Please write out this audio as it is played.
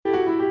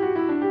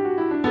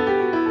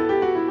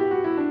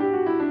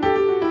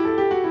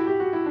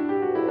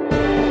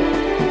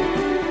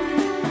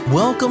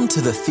Welcome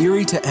to the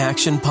Theory to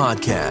Action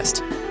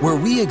podcast, where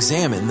we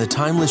examine the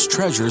timeless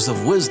treasures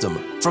of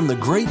wisdom from the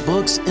great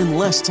books in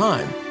less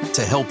time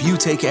to help you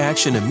take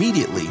action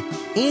immediately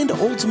and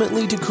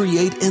ultimately to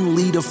create and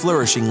lead a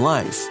flourishing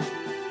life.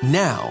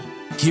 Now,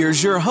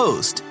 here's your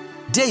host,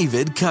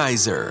 David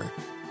Kaiser.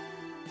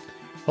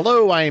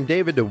 Hello, I am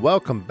David, and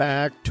welcome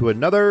back to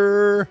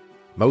another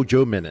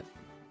Mojo Minute.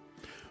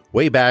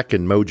 Way back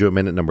in Mojo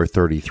Minute number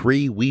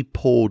 33, we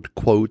pulled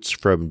quotes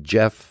from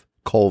Jeff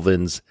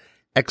Colvin's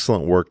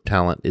excellent work,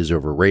 Talent is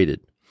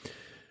Overrated,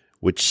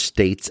 which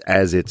states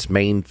as its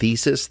main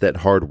thesis that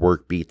hard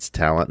work beats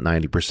talent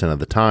 90% of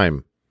the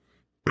time.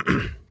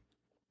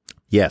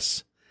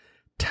 Yes,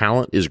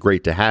 talent is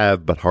great to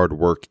have, but hard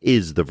work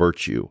is the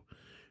virtue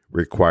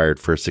required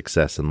for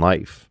success in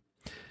life.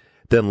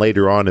 Then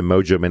later on in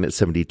Mojo Minute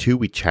 72,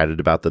 we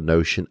chatted about the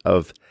notion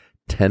of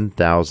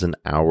 10,000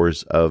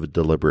 hours of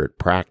deliberate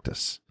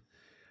practice.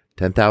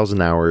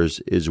 10,000 hours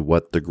is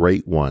what the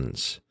great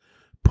ones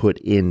put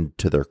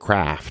into their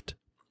craft.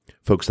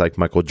 Folks like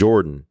Michael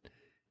Jordan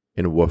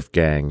and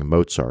Wolfgang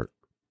Mozart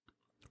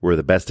were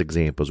the best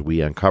examples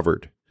we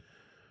uncovered.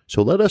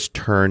 So let us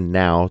turn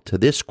now to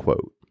this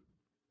quote.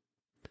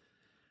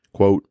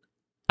 Quote,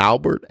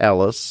 Albert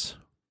Ellis,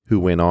 who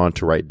went on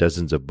to write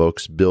dozens of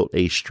books, built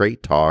a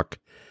straight-talk,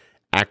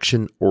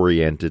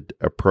 action-oriented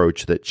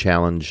approach that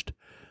challenged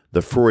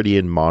the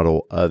Freudian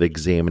model of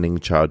examining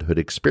childhood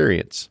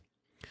experience.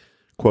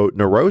 Quote,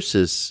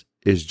 neurosis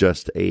is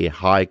just a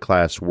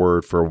high-class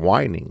word for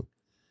whining,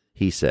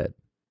 he said.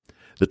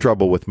 The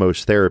trouble with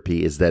most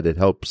therapy is that it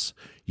helps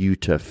you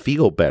to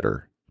feel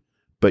better,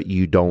 but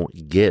you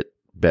don't get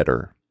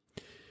better.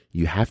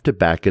 You have to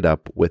back it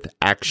up with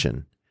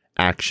action,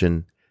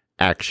 action,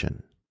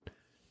 action.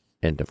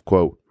 End of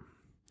quote.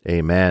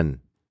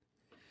 Amen.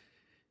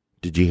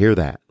 Did you hear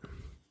that?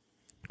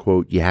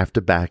 Quote, you have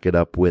to back it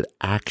up with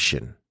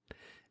action,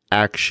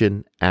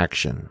 action,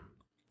 action.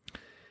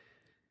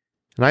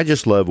 And I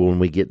just love when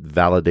we get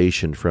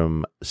validation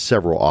from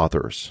several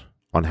authors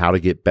on how to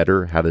get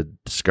better, how to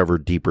discover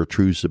deeper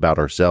truths about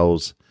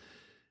ourselves,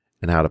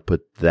 and how to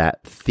put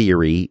that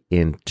theory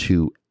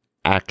into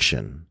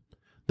action,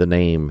 the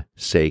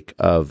namesake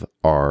of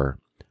our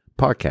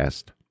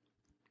podcast.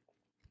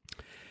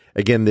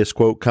 Again, this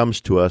quote comes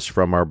to us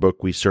from our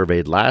book we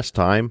surveyed last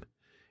time.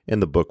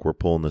 In the book we're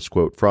pulling this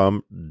quote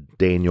from,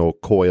 Daniel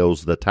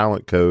Coyle's The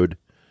Talent Code.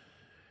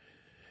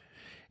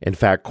 In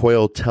fact,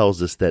 Coyle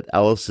tells us that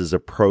Ellis's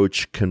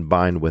approach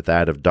combined with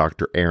that of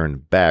Dr.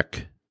 Aaron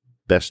Beck,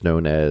 best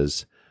known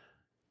as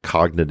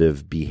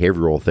cognitive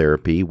behavioral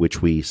therapy,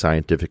 which we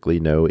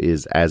scientifically know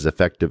is as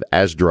effective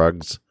as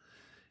drugs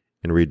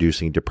in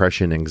reducing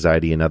depression,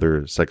 anxiety, and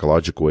other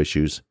psychological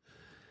issues.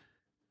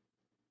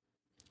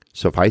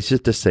 Suffice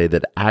it to say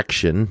that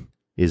action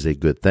is a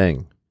good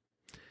thing.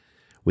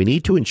 We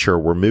need to ensure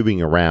we're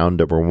moving around,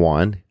 number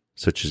one,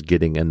 such as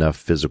getting enough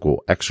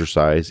physical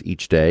exercise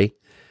each day.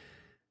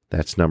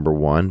 That's number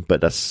one.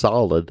 But a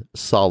solid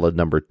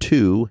number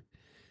two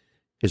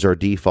is our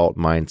default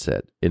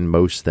mindset in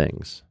most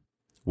things,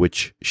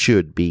 which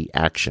should be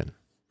action.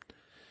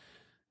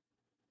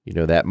 You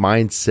know, that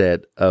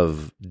mindset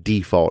of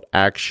default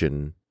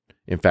action,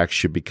 in fact,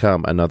 should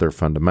become another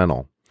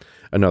fundamental,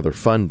 another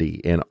fundy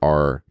in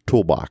our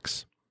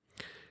toolbox.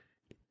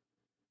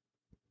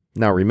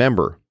 Now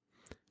remember,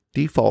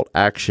 default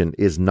action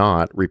is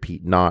not,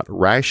 repeat, not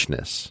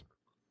rashness.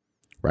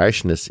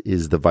 Rashness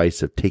is the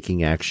vice of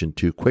taking action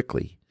too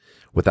quickly,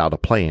 without a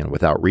plan,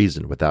 without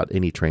reason, without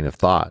any train of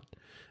thought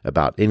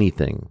about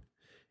anything.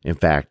 In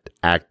fact,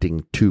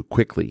 acting too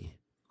quickly.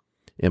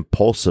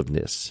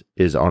 Impulsiveness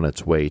is on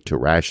its way to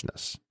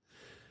rashness.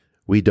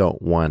 We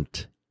don't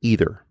want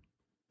either.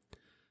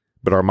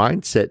 But our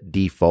mindset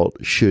default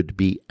should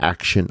be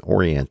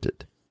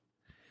action-oriented.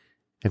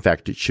 In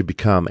fact, it should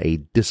become a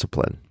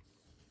discipline.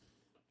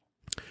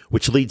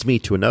 Which leads me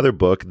to another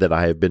book that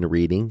I have been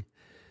reading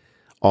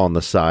on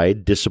the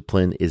side,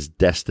 Discipline is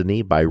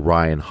Destiny by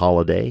Ryan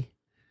Holiday.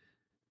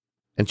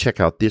 And check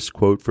out this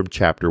quote from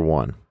chapter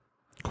 1.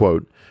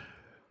 Quote,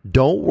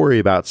 don't worry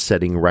about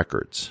setting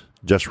records.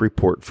 Just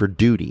report for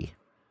duty.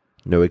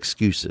 No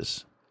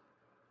excuses.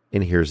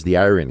 And here's the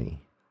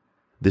irony.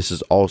 This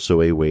is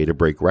also a way to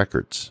break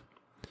records.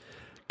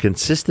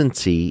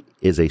 Consistency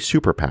is a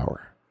superpower.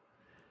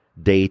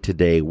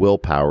 Day-to-day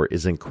willpower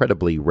is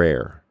incredibly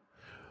rare.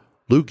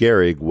 Lou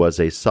Gehrig was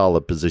a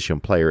solid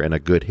position player and a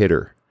good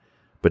hitter,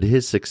 but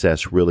his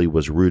success really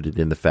was rooted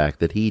in the fact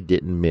that he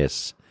didn't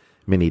miss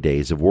many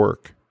days of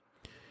work.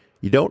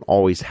 You don't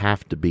always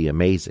have to be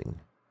amazing.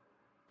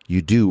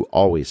 You do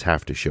always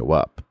have to show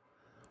up.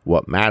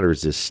 What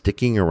matters is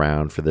sticking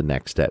around for the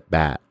next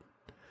at-bat.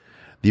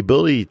 The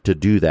ability to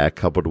do that,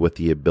 coupled with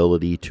the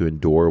ability to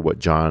endure what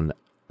John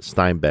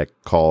Steinbeck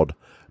called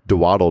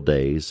dawdle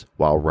days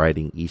while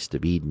writing East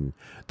of Eden,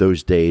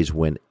 those days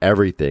when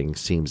everything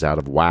seems out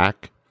of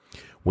whack,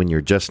 when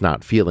you're just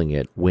not feeling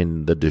it,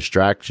 when the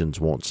distractions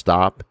won't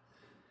stop,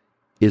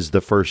 is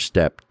the first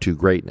step to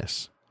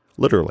greatness.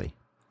 Literally.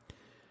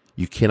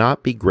 You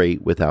cannot be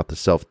great without the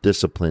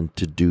self-discipline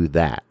to do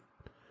that.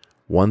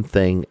 One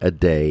thing a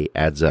day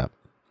adds up.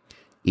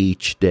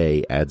 Each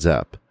day adds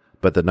up.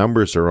 But the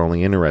numbers are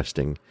only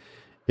interesting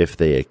if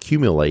they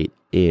accumulate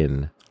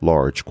in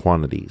large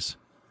quantities.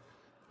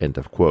 End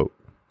of quote.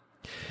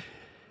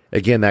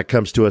 Again, that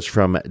comes to us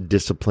from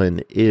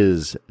Discipline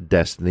is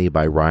Destiny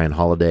by Ryan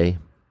Holiday.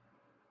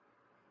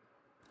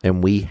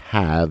 And we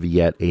have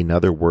yet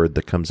another word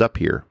that comes up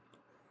here.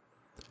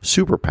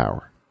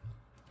 Superpower.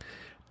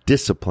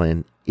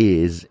 Discipline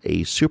is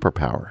a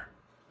superpower.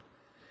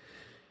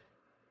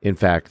 In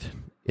fact,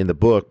 in the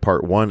book,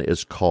 part 1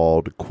 is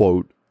called,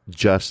 quote,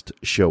 Just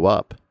Show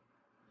Up.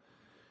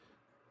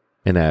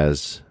 And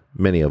as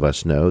many of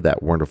us know,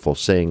 that wonderful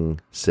saying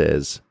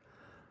says,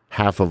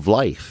 half of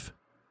life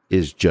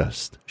is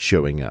just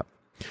showing up,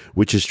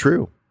 which is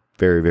true.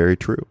 Very, very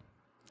true.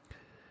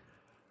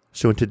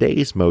 So in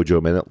today's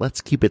Mojo Minute,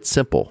 let's keep it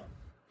simple.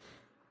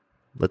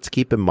 Let's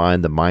keep in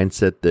mind the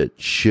mindset that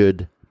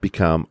should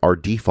become our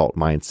default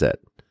mindset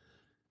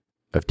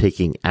of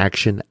taking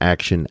action,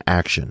 action,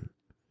 action.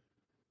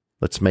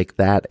 Let's make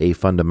that a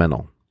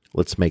fundamental.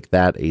 Let's make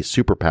that a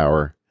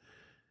superpower.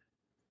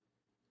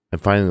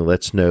 And finally,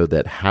 let's know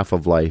that half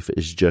of life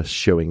is just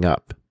showing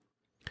up.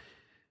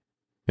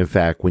 In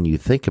fact, when you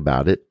think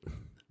about it,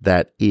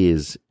 that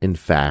is, in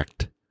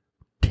fact,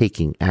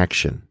 taking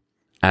action,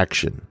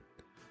 action,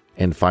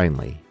 and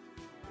finally,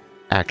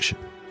 action.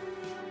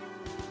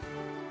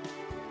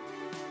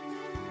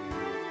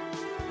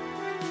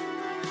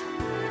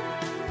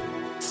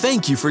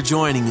 Thank you for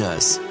joining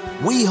us.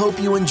 We hope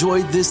you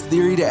enjoyed this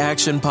Theory to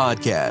Action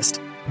podcast.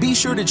 Be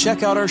sure to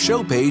check out our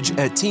show page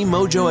at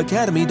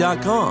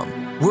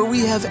teammojoacademy.com, where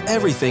we have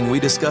everything we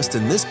discussed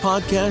in this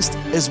podcast,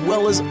 as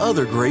well as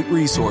other great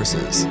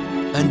resources.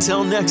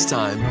 Until next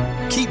time,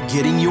 keep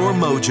getting your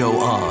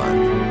mojo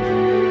on.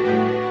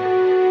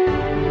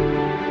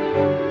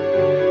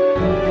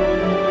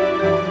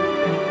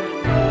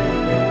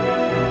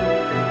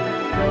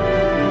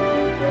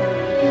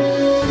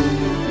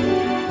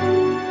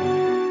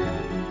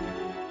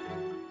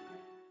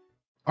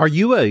 Are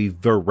you a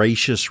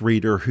voracious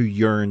reader who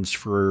yearns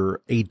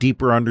for a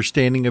deeper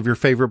understanding of your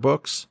favorite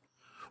books?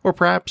 Or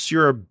perhaps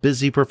you're a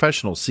busy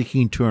professional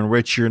seeking to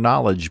enrich your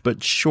knowledge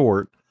but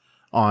short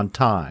on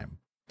time.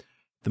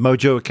 The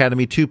Mojo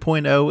Academy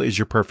 2.0 is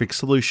your perfect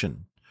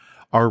solution.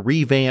 Our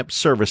revamped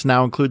service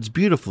now includes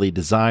beautifully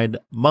designed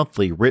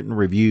monthly written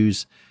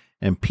reviews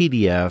and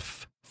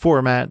PDF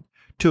format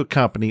to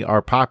accompany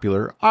our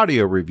popular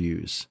audio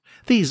reviews.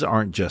 These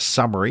aren't just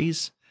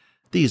summaries.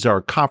 These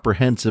are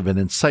comprehensive and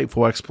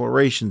insightful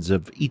explorations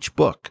of each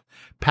book,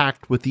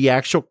 packed with the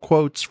actual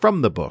quotes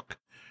from the book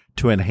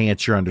to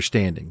enhance your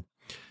understanding.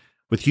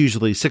 With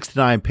usually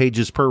 69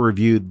 pages per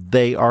review,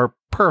 they are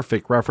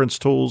perfect reference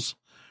tools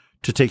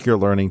to take your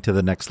learning to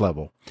the next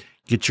level.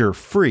 Get your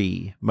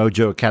free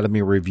Mojo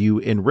Academy review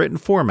in written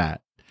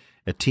format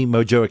at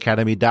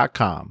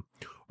teammojoacademy.com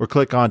or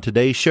click on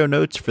today's show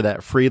notes for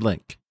that free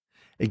link.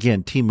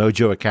 Again,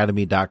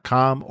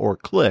 teammojoacademy.com or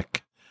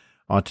click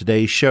on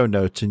today's show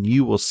notes and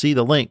you will see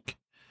the link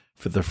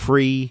for the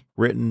free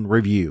written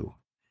review.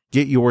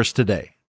 Get yours today.